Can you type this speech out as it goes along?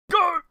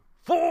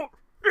for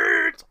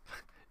it.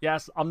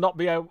 Yes, I'm not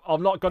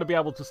going to be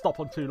able to stop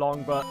on too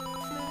long, but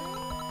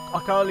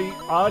I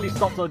only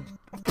stopped on.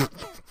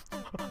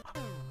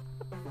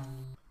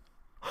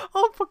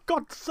 Oh, for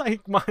God's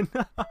sake, man!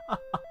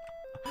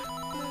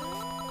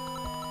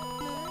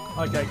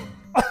 Okay.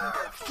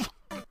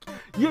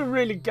 You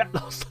really get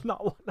lost on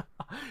that one.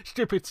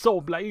 Stupid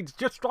saw blades,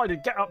 just trying to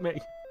get at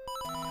me.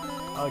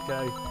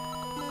 Okay.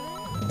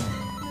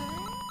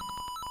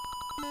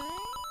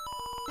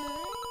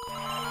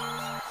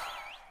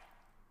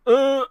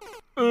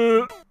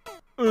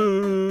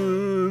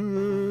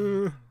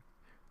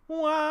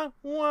 Wah,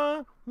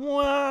 wah,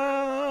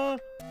 wah.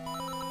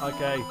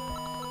 Okay.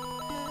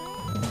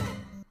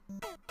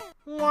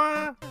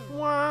 Wah,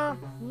 wah,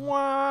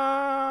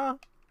 wah.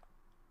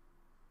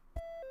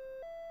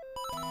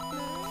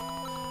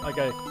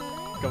 Okay.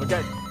 Go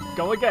again.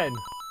 Go again.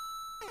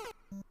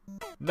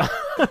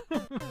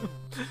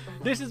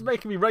 This is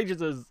making me rage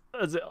as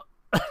it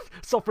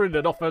suffering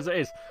enough as it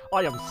is.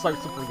 I am so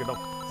suffering enough.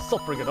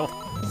 Suffering enough.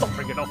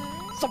 Suffering enough.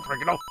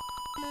 Suffering enough.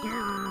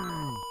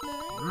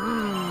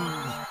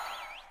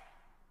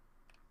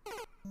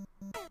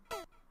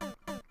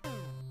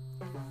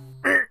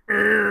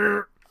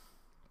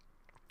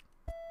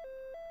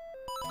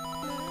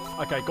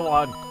 Okay, go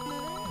on.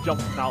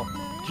 Jump now.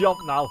 Jump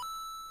now.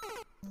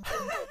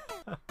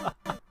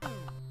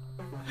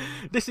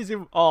 This is...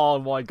 Oh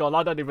my god,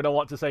 I don't even know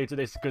what to say to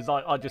this because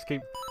I just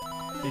keep...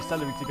 He's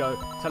telling me to go.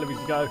 Telling me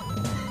to go.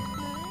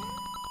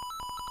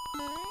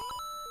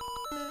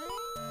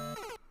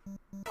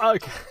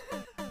 Okay.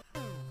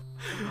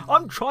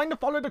 I'm trying to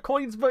follow the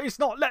coins, but it's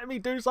not letting me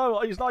do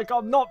so. It's like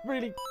I'm not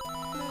really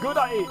good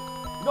at it.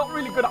 Not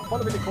really good at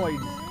following the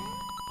coins.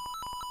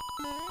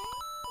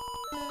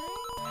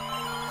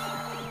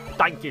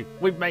 Thank you.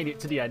 We've made it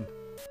to the end.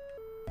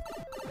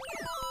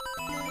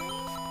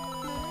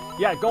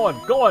 Yeah, go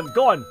on. Go on.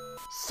 Go on.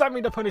 Send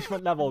me the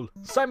punishment level.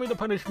 Send me the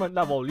punishment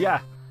level.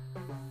 Yeah.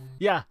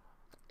 Yeah.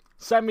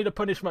 Send me the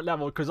punishment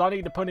level because I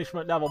need the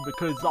punishment level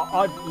because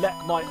I've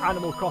let my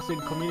Animal Crossing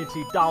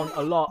community down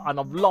a lot and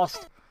I've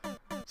lost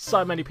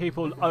so many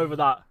people over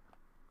that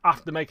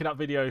after making that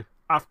video,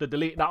 after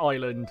deleting that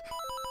island,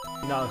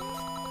 you know.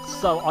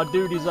 So I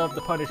do deserve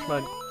the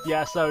punishment.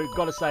 Yeah, so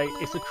gotta say,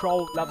 it's a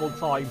troll level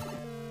time.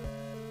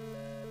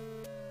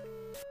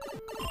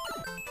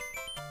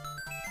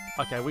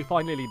 Okay, we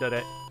finally did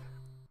it.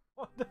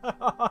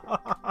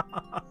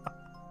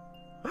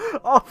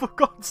 Oh, for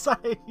God's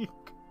sake.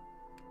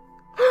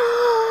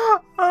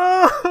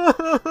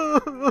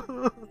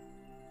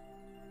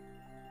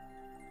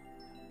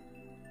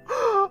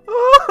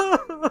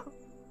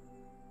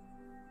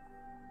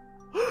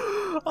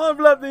 I've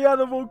let the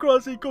Animal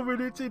Crossing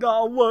community that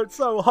I worked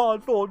so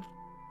hard for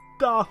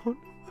down.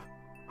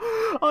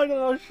 I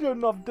know I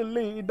shouldn't have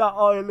deleted that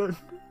island.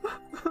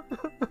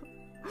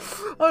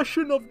 I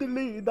shouldn't have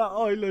deleted that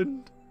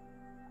island.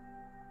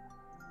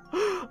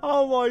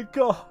 Oh my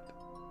god.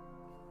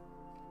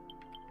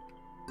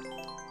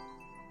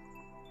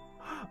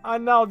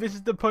 And now this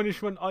is the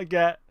punishment I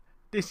get.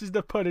 This is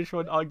the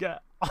punishment I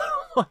get.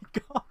 Oh my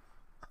god.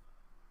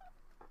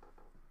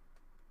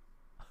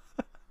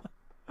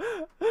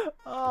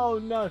 Oh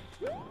no.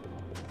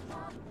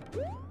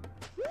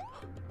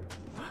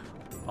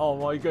 Oh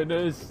my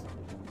goodness.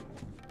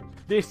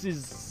 This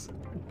is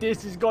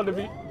gonna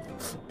be...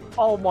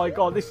 Oh my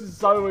god, this is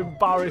so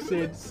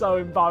embarrassing. So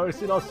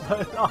embarrassing. I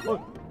swear.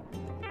 No.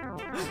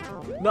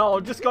 No,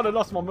 I'm just gonna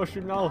lost my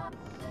mushroom now.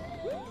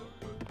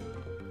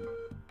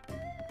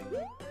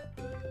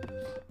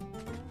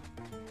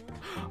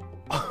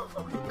 Oh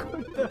my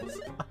goodness.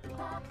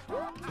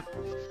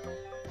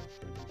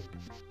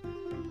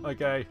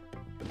 Okay.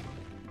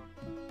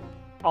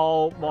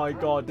 Oh my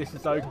god, this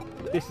is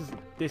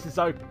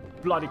so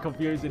bloody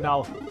confusing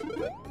now.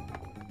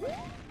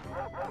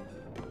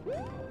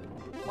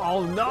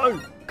 Oh no!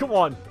 Come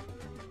on!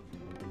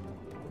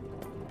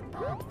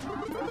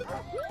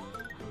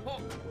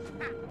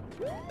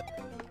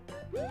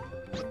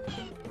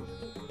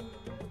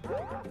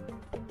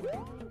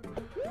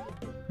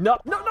 No,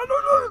 no, no, no,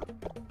 no!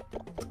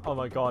 Oh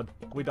my god,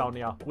 we down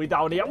here. We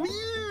down here. We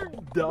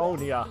down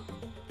here.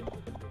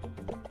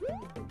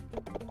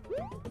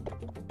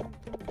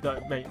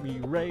 Don't make me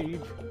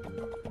rage.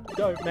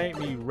 Don't make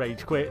me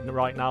rage quit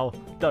right now.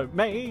 Don't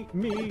make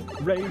me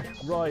rage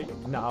right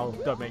now.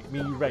 Don't make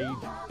me rage.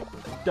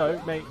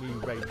 Don't make me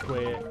rage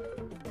quit.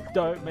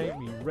 Don't make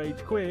me rage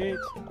quit.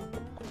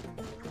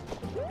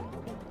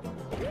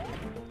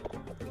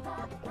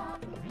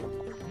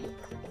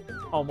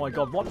 Oh my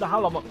god, what the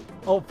hell am I...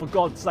 Oh, for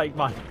God's sake,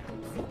 man.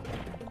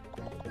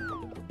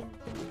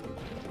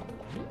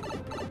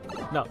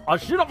 No, I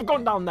should have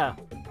gone down there.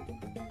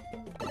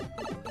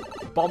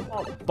 Bomb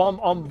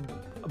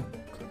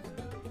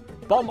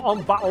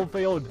on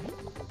battlefield.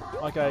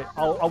 Okay,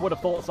 I would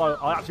have thought so.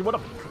 I actually would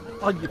have...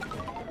 Oh,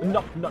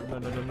 no, no, no,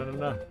 no, no, no,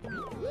 no.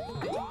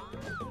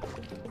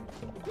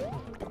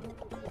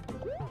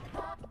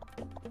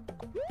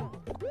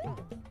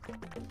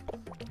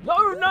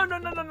 No, no, no,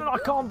 no, no, no. I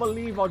can't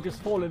believe I've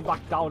just fallen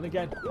back down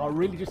again. I'm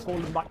really just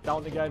falling back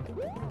down again.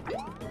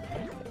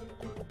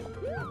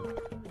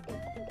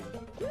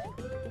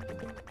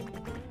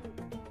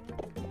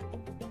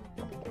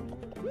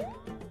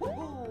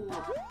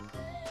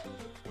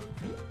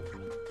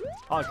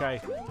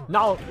 Okay.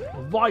 Now,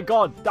 my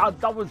God,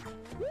 that was...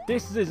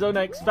 This is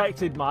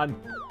unexpected, man.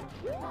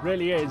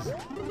 Really is.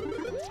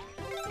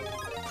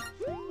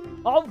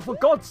 Oh, for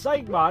God's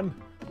sake, man.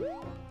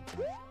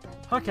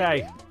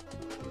 Okay.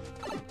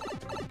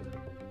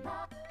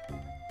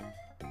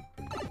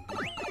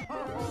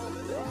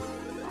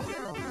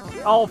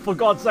 Oh, for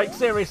God's sake,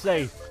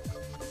 seriously.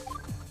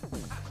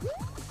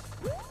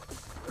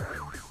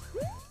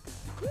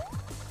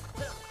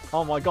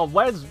 Oh my God,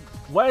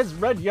 where's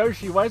Red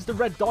Yoshi? Where's the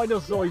red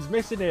dinosaur? He's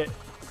missing it.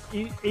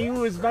 He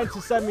was meant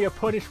to send me a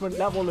punishment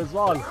level as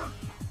well.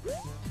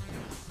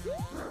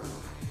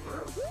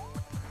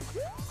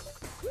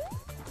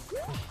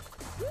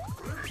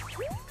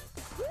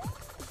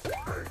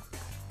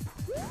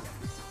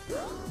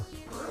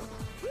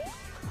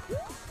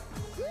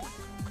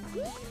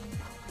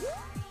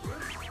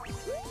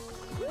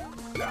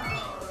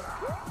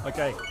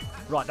 Okay,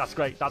 right, that's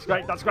great, that's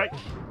great, that's great.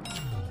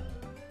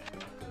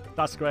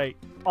 That's great.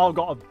 Oh,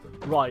 got him.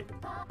 Right.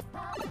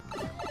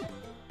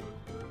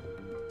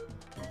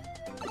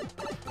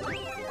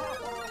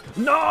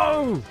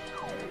 No!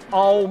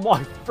 Oh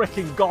my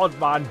freaking God,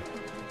 man.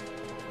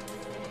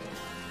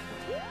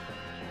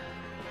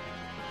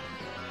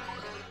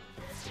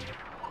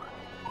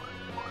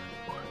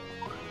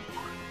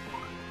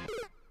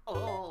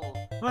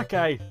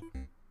 Okay.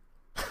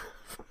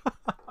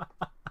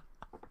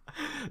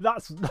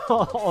 That's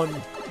not on.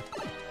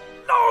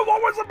 No, I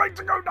wasn't meant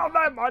to go down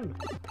there, man.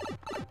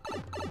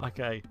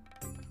 Okay.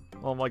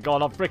 Oh my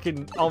God,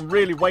 I'm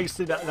really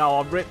wasting it now.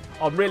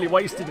 I'm really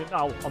wasting it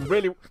now. I'm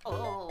really.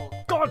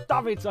 God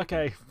damn it.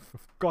 Okay. For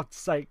God's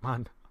sake,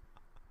 man.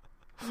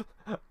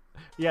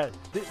 Yeah,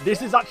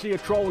 this is actually a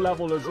troll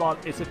level as well.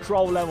 It's a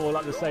troll level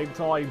at the same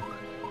time.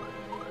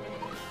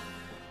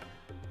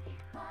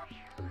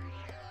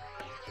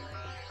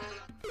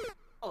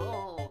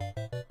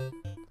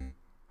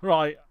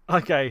 Right,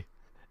 okay.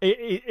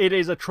 It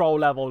is a troll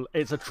level.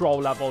 It's a troll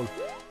level.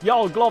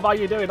 Yo, Glove, how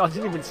you doing? I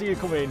didn't even see you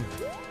come in.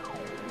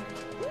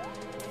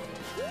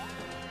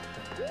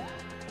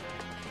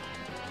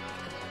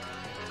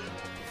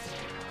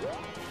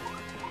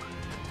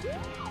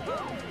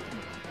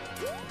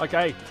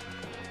 Okay.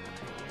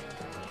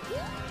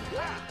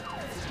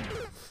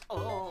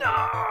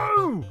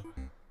 No!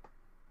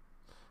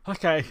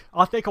 Okay,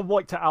 I think I've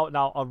worked it out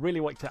now. I've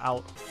really worked it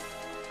out.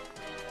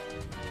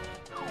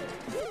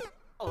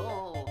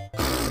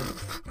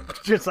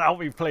 Just help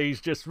me, please.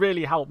 Just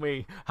really help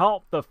me.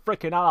 Help the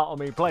freaking hell out of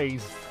me,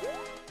 please.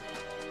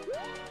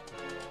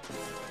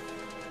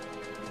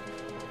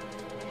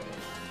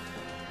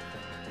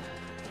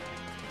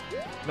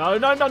 No,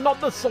 no, no, not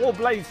the saw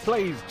blades,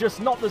 please.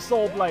 Just not the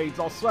saw blades.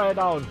 I'll swear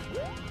down.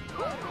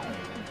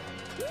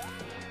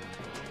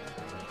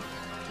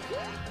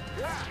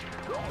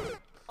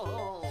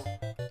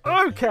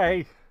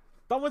 Okay.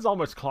 That was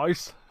almost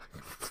close.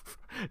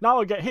 Now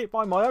I get hit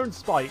by my own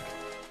spike.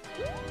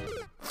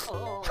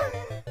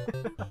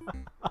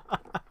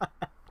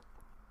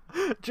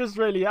 Just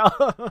really hell.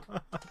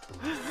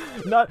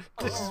 No,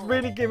 this is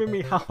really giving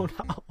me hell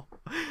now.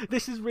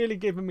 This is really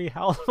giving me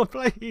hell,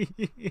 please.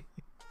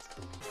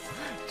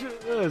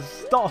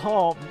 Just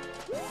stop.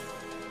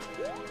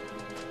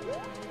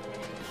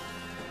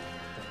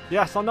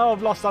 Yes, I know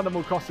I've lost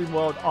Animal Crossing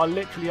World. I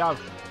literally have.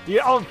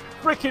 Yeah, I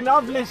freaking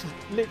have.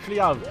 Literally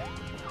have.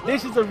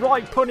 This is the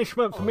right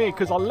punishment for me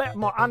because I let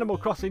my Animal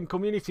Crossing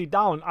community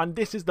down, and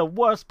this is the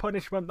worst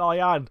punishment that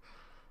I had.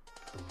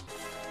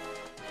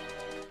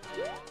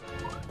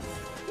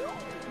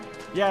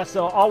 Yeah,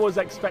 so I was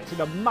expecting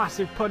a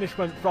massive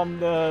punishment from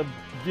the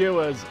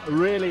viewers.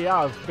 Really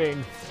have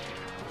been.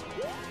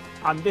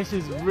 And this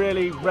is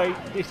really great.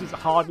 This is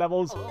hard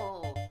levels.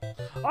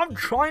 I'm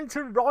trying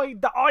to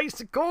ride the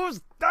icicles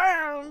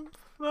down.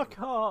 I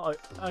can't.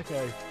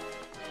 Okay.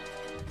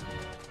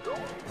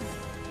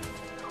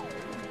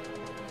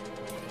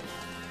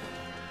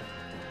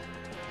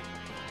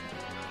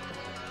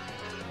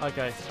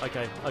 Okay,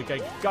 okay,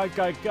 okay. Go,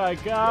 go, go,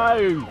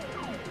 go.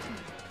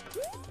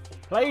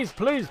 Please,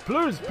 please,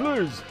 please,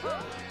 please.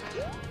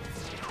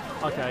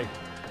 Okay.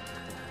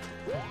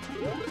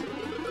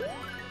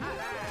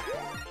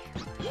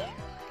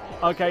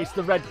 Okay, it's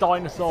the red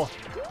dinosaur.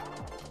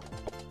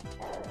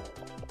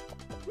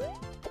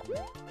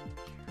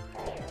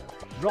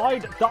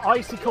 Ride the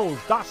icicles.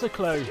 That's a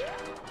clue.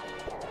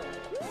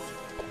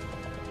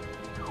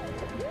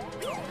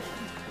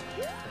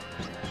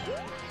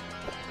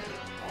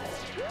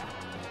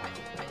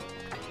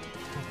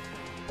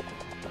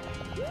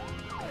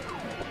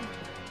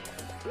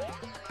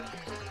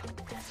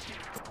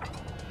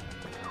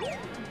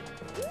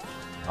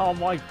 Oh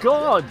my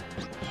God!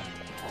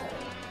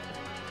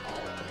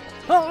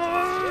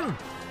 Ah!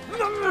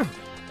 No!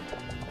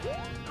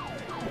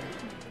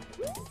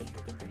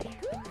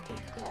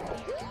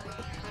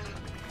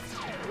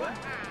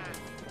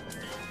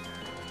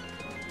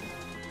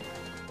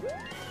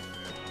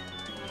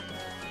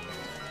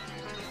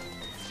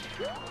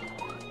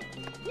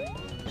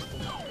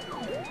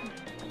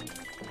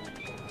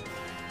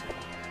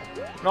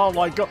 Oh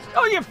my god.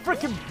 Oh, you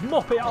freaking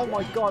muppet. Oh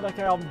my god.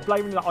 Okay, I'm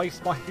blaming the ice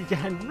spike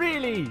again.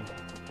 Really?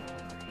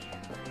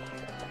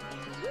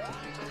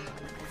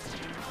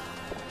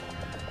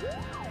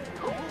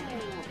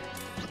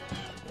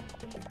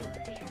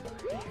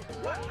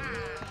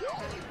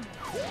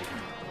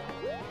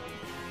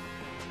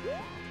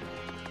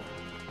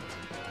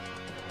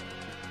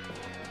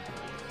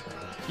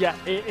 Yeah,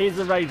 it is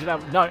a rage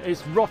level. No,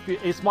 it's rough.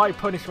 It's my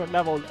punishment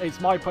level. It's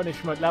my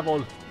punishment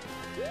level.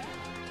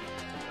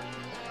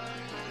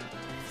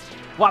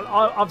 Well,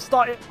 I've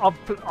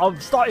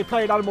started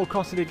playing Animal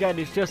Crossing again.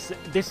 It's just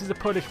this is a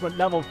punishment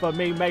level for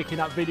me making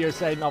that video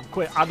saying I've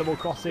quit Animal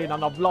Crossing,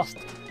 and I've lost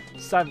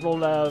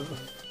several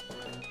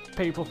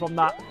people from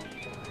that.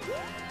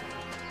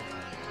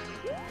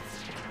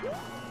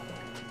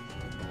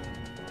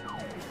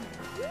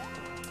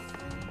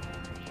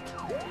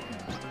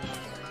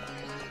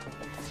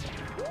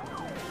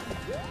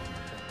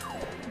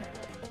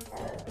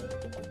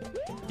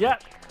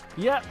 Yep,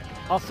 yep,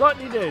 I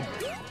certainly did.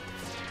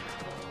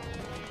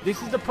 This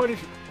is the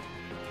punishment.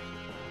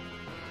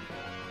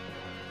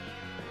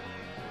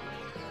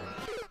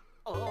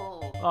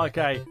 Oh.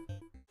 Okay.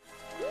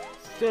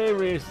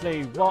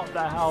 Seriously, what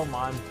the hell,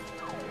 man?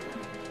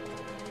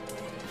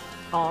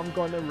 I'm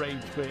gonna rage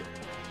quit.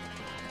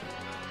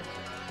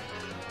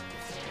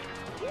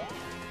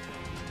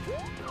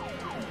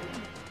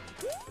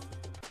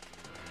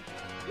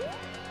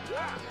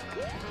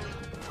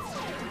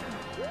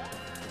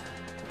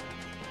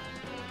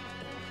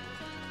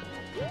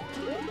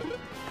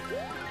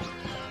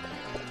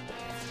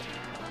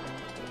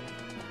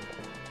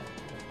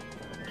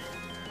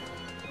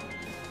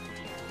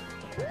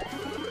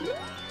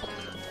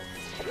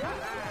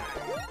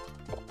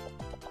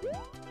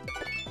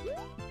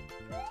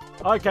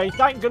 Okay,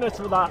 thank goodness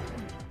for that.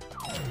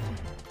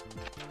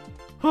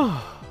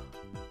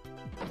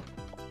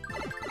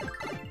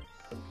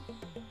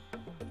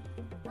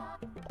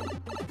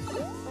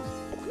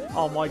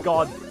 Oh my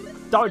god.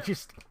 Don't you...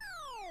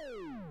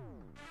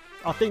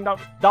 I think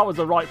that was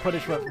the right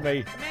punishment for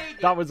me.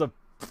 That was a